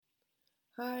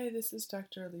Hi, this is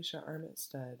Dr. Alicia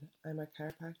Armitstead. I'm a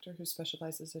chiropractor who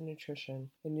specializes in nutrition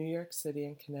in New York City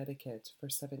and Connecticut for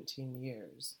 17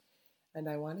 years. And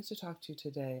I wanted to talk to you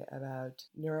today about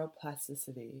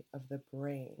neuroplasticity of the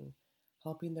brain,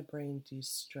 helping the brain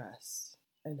de-stress,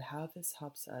 and how this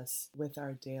helps us with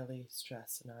our daily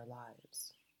stress in our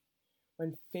lives.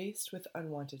 When faced with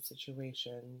unwanted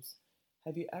situations,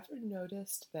 have you ever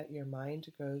noticed that your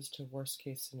mind goes to worst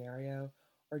case scenario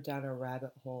or down a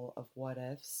rabbit hole of what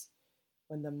ifs?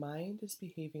 When the mind is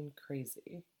behaving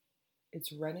crazy,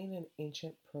 it's running an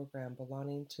ancient program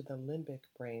belonging to the limbic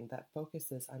brain that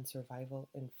focuses on survival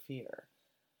and fear.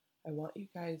 I want you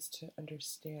guys to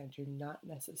understand you're not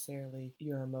necessarily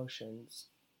your emotions.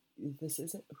 This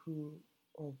isn't who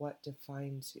or what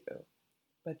defines you,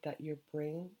 but that your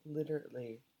brain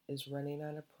literally is running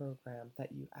on a program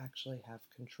that you actually have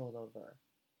control over.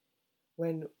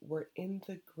 When we're in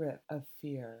the grip of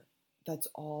fear, that's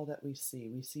all that we see.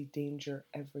 We see danger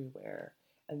everywhere.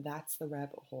 And that's the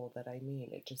rabbit hole that I mean.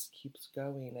 It just keeps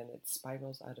going and it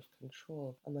spirals out of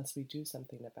control unless we do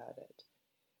something about it.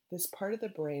 This part of the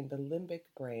brain, the limbic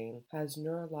brain, has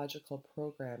neurological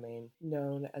programming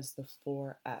known as the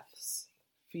 4 F's: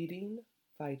 feeding,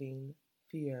 fighting,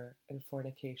 fear, and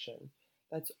fornication.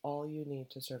 That's all you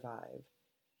need to survive.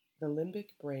 The limbic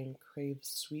brain craves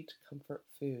sweet comfort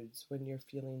foods when you're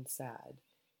feeling sad.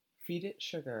 Feed it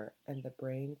sugar, and the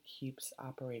brain keeps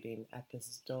operating at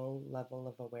this dull level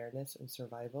of awareness and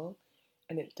survival,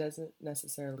 and it doesn't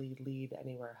necessarily lead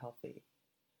anywhere healthy.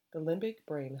 The limbic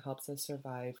brain helps us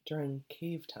survive during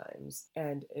cave times,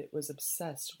 and it was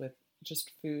obsessed with just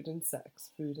food and sex,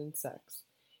 food and sex.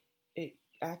 It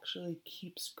actually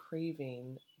keeps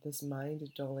craving this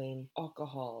mind-dulling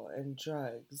alcohol and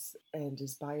drugs and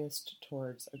is biased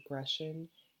towards aggression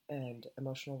and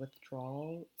emotional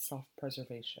withdrawal,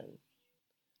 self-preservation.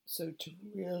 So to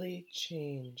really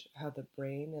change how the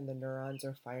brain and the neurons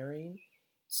are firing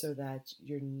so that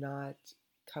you're not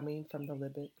coming from the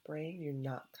limbic brain, you're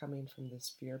not coming from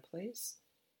this fear place,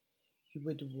 you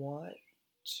would want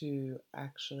to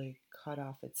actually cut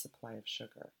off its supply of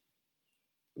sugar.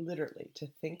 Literally, to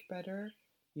think better,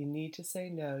 you need to say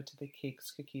no to the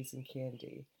cakes, cookies, and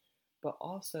candy, but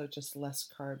also just less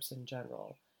carbs in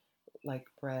general, like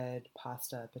bread,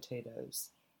 pasta, potatoes.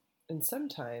 And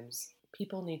sometimes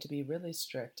people need to be really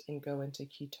strict and go into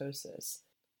ketosis.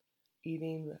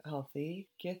 Eating healthy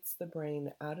gets the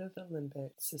brain out of the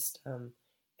limbic system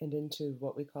and into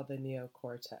what we call the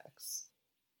neocortex.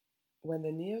 When the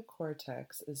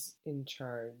neocortex is in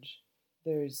charge,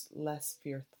 there's less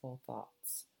fearful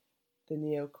thoughts. The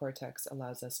neocortex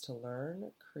allows us to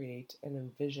learn, create, and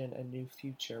envision a new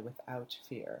future without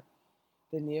fear.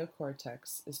 The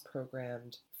neocortex is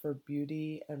programmed for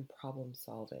beauty and problem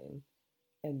solving.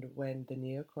 And when the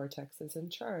neocortex is in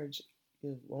charge,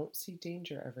 you won't see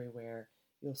danger everywhere.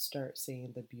 You'll start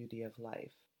seeing the beauty of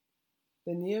life.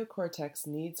 The neocortex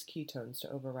needs ketones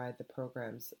to override the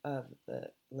programs of the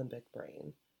limbic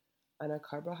brain. On a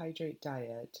carbohydrate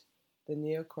diet, the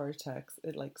neocortex,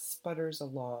 it sputters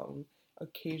along,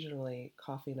 occasionally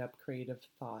coughing up creative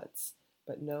thoughts,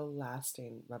 but no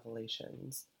lasting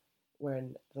revelations.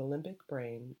 When the limbic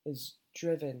brain is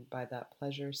driven by that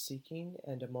pleasure seeking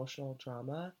and emotional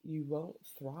drama, you won't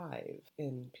thrive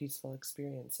in peaceful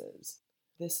experiences.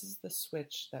 This is the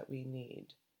switch that we need.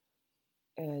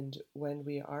 And when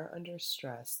we are under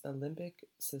stress, the limbic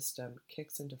system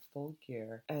kicks into full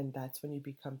gear, and that's when you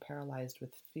become paralyzed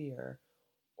with fear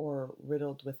or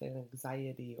riddled with an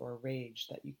anxiety or rage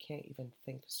that you can't even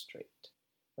think straight.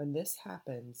 When this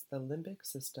happens, the limbic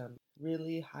system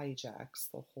really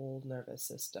hijacks the whole nervous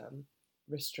system,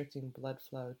 restricting blood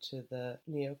flow to the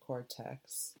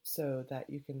neocortex so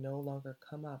that you can no longer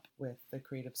come up with the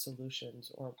creative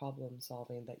solutions or problem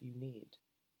solving that you need.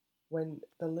 When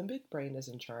the limbic brain is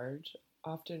in charge,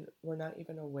 often we're not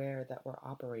even aware that we're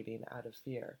operating out of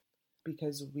fear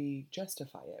because we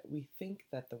justify it. We think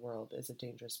that the world is a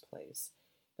dangerous place.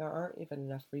 There aren't even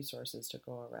enough resources to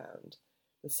go around.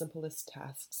 The simplest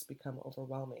tasks become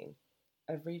overwhelming.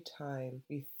 Every time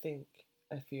we think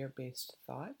a fear-based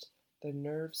thought, the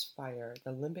nerves fire,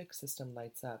 the limbic system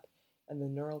lights up, and the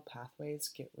neural pathways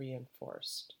get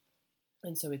reinforced.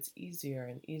 And so it's easier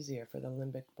and easier for the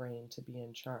limbic brain to be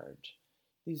in charge.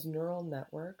 These neural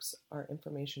networks are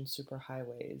information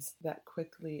superhighways that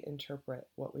quickly interpret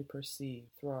what we perceive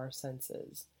through our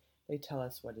senses. They tell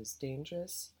us what is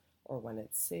dangerous or when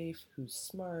it's safe, who's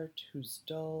smart, who's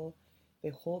dull. They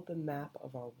hold the map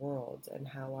of our world and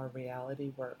how our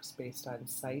reality works based on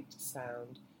sight,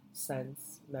 sound,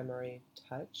 sense, memory,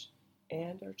 touch,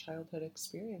 and our childhood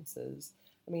experiences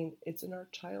It's in our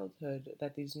childhood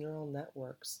that these neural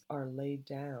networks are laid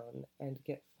down and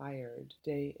get fired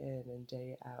day in and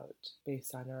day out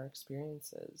based on our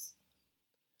experiences.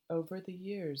 Over the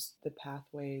years, the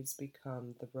pathways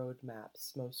become the road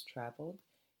maps most traveled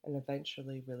and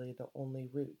eventually really the only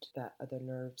route that the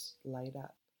nerves light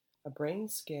up. A brain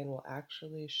scan will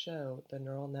actually show the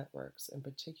neural networks in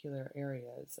particular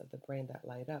areas of the brain that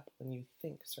light up when you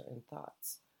think certain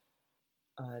thoughts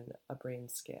on a brain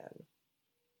scan.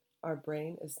 Our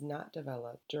brain is not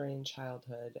developed during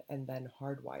childhood and then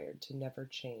hardwired to never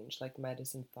change like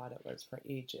medicine thought it was for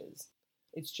ages.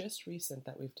 It's just recent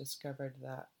that we've discovered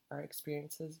that our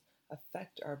experiences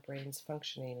affect our brain's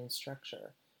functioning and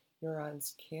structure.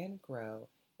 Neurons can grow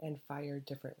and fire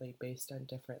differently based on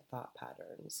different thought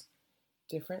patterns.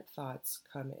 Different thoughts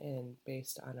come in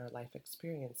based on our life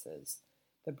experiences.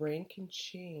 The brain can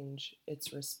change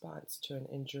its response to an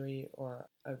injury or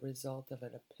a result of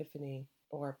an epiphany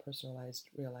or a personalized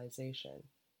realization.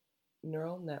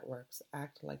 Neural networks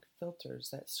act like filters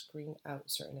that screen out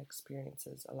certain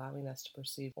experiences, allowing us to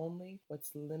perceive only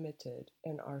what's limited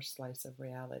in our slice of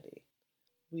reality.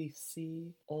 We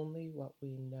see only what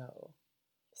we know.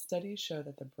 Studies show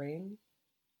that the brain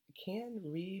can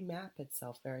remap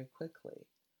itself very quickly.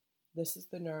 This is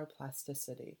the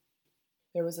neuroplasticity.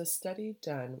 There was a study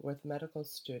done with medical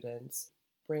students.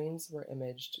 Brains were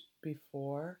imaged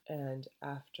before and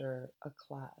after a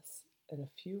class. In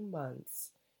a few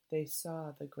months, they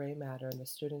saw the gray matter in the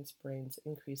students' brains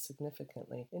increase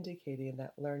significantly, indicating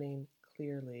that learning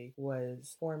clearly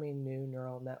was forming new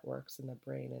neural networks in the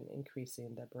brain and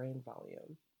increasing the brain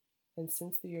volume. And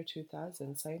since the year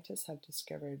 2000, scientists have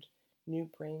discovered new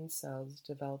brain cells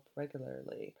develop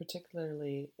regularly,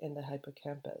 particularly in the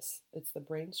hippocampus. It's the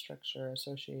brain structure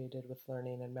associated with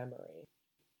learning and memory.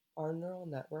 Our neural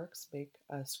networks make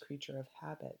us creature of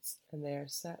habits, and they are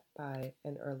set by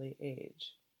an early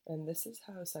age. And this is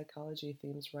how psychology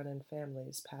themes run in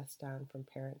families pass down from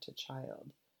parent to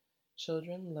child.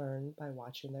 Children learn by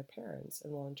watching their parents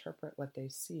and will interpret what they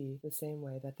see the same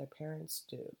way that their parents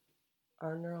do.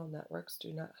 Our neural networks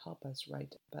do not help us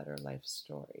write a better life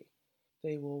story.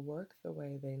 They will work the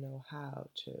way they know how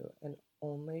to and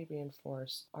only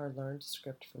reinforce our learned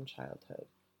script from childhood.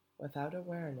 Without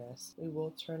awareness, we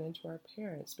will turn into our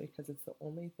parents because it's the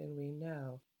only thing we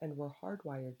know and we're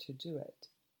hardwired to do it.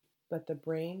 But the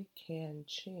brain can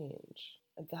change,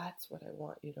 and that's what I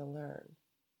want you to learn.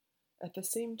 At the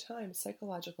same time,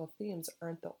 psychological themes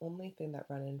aren't the only thing that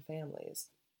run in families.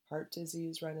 Heart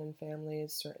disease run in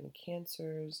families, certain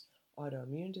cancers,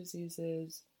 autoimmune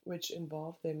diseases, which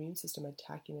involve the immune system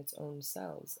attacking its own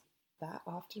cells. That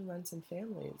often runs in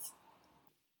families.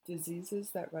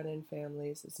 Diseases that run in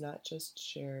families is not just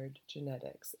shared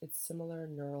genetics, it's similar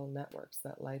neural networks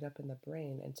that light up in the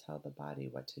brain and tell the body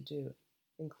what to do,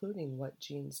 including what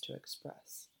genes to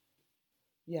express.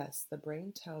 Yes, the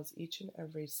brain tells each and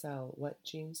every cell what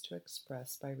genes to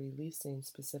express by releasing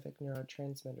specific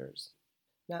neurotransmitters.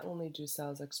 Not only do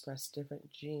cells express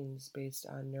different genes based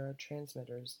on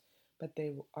neurotransmitters, but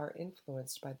they are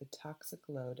influenced by the toxic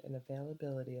load and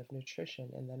availability of nutrition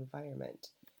in the environment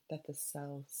that the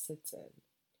cell sits in.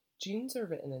 Genes are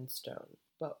written in stone,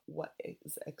 but what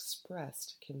is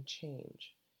expressed can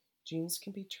change. Genes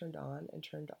can be turned on and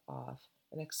turned off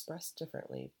and expressed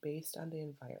differently based on the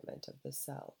environment of the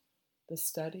cell. The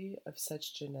study of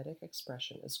such genetic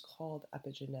expression is called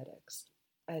epigenetics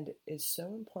and is so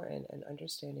important in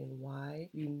understanding why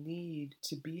you need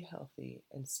to be healthy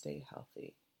and stay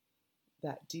healthy.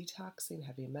 That detoxing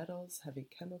heavy metals, heavy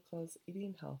chemicals,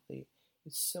 eating healthy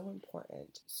is so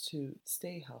important to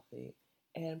stay healthy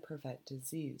and prevent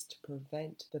disease, to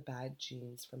prevent the bad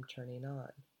genes from turning on.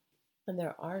 And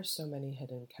there are so many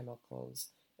hidden chemicals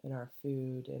in our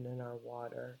food and in our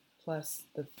water. Plus,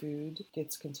 the food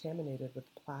gets contaminated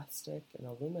with plastic and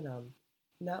aluminum.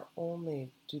 Not only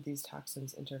do these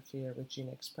toxins interfere with gene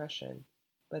expression,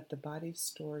 but the body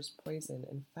stores poison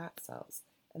in fat cells,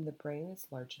 and the brain is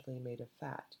largely made of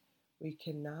fat. We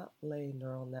cannot lay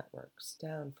neural networks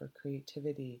down for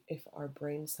creativity if our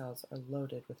brain cells are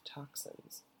loaded with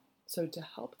toxins. So to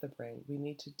help the brain, we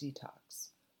need to detox.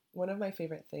 One of my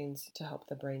favorite things to help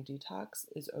the brain detox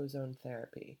is ozone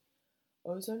therapy.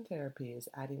 Ozone therapy is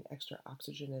adding extra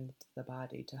oxygen into the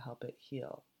body to help it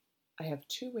heal. I have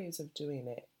two ways of doing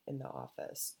it in the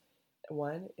office.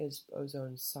 One is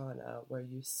ozone sauna, where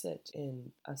you sit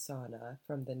in a sauna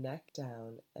from the neck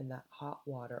down and that hot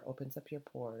water opens up your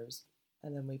pores,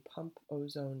 and then we pump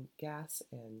ozone gas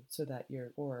in so that your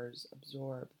pores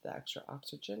absorb the extra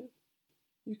oxygen.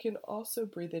 You can also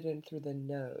breathe it in through the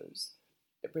nose.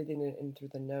 Breathing it in through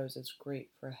the nose is great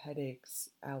for headaches,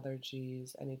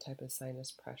 allergies, any type of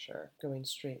sinus pressure going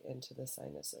straight into the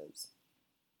sinuses.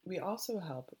 We also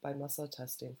help by muscle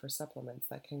testing for supplements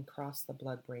that can cross the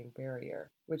blood-brain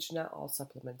barrier, which not all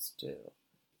supplements do.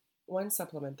 One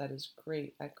supplement that is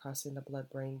great at crossing the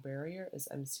blood-brain barrier is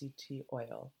MCT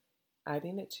oil.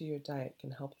 Adding it to your diet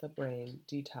can help the brain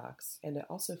detox, and it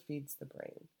also feeds the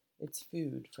brain. It's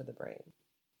food for the brain.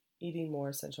 Eating more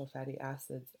essential fatty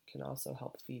acids can also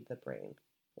help feed the brain,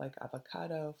 like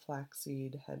avocado,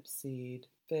 flaxseed, hemp seed,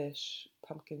 fish,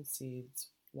 pumpkin seeds,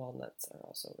 walnuts are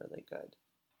also really good.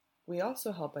 We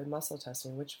also help by muscle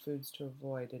testing which foods to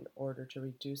avoid in order to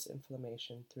reduce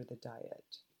inflammation through the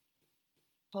diet.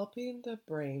 Helping the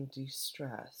brain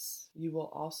de-stress, you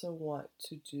will also want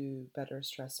to do better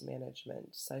stress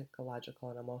management, psychological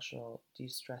and emotional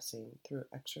de-stressing through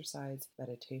exercise,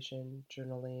 meditation,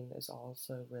 journaling is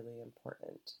also really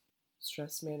important.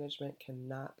 Stress management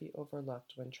cannot be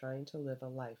overlooked when trying to live a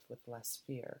life with less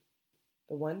fear.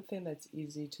 The one thing that's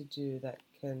easy to do that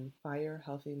can fire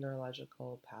healthy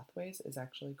neurological pathways is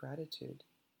actually gratitude.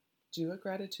 Do a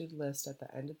gratitude list at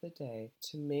the end of the day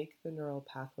to make the neural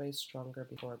pathways stronger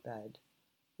before bed.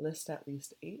 List at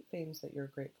least 8 things that you're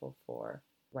grateful for.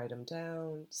 Write them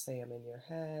down, say them in your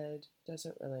head,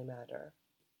 doesn't really matter.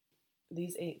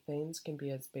 These 8 things can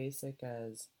be as basic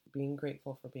as being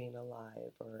grateful for being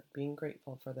alive or being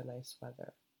grateful for the nice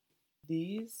weather.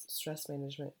 These stress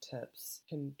management tips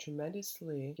can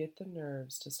tremendously get the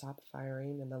nerves to stop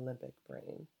firing in the limbic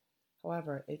brain.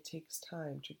 However, it takes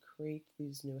time to create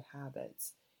these new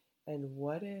habits. And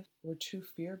what if we're too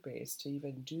fear-based to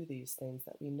even do these things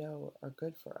that we know are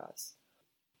good for us?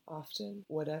 Often,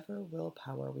 whatever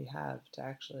willpower we have to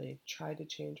actually try to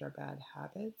change our bad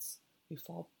habits, we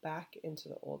fall back into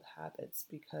the old habits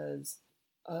because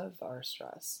of our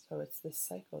stress. So it's this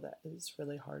cycle that is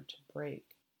really hard to break.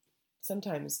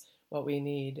 Sometimes what we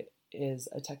need is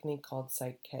a technique called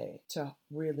Psych-K to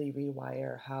really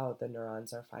rewire how the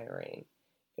neurons are firing.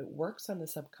 It works on the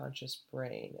subconscious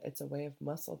brain. It's a way of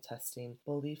muscle testing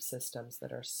belief systems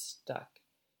that are stuck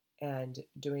and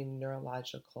doing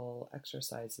neurological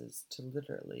exercises to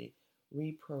literally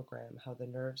reprogram how the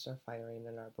nerves are firing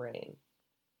in our brain.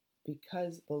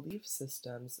 Because belief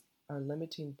systems are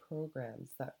limiting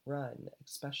programs that run,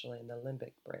 especially in the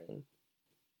limbic brain.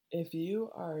 If you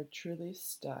are truly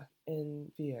stuck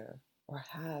in fear or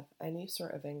have any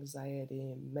sort of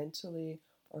anxiety mentally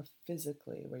or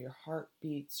physically, where your heart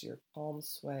beats, your palms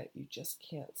sweat, you just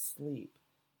can't sleep,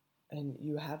 and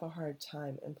you have a hard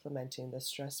time implementing the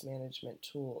stress management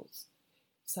tools,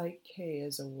 Psych-K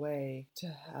is a way to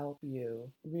help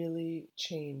you really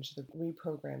change the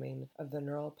reprogramming of the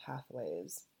neural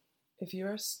pathways. If you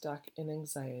are stuck in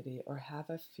anxiety or have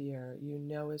a fear you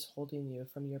know is holding you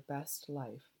from your best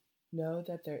life, know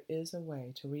that there is a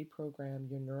way to reprogram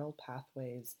your neural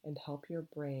pathways and help your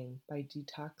brain by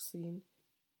detoxing,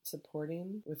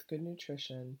 supporting with good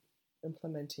nutrition,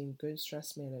 implementing good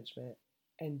stress management,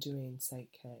 and doing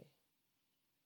Psych-K.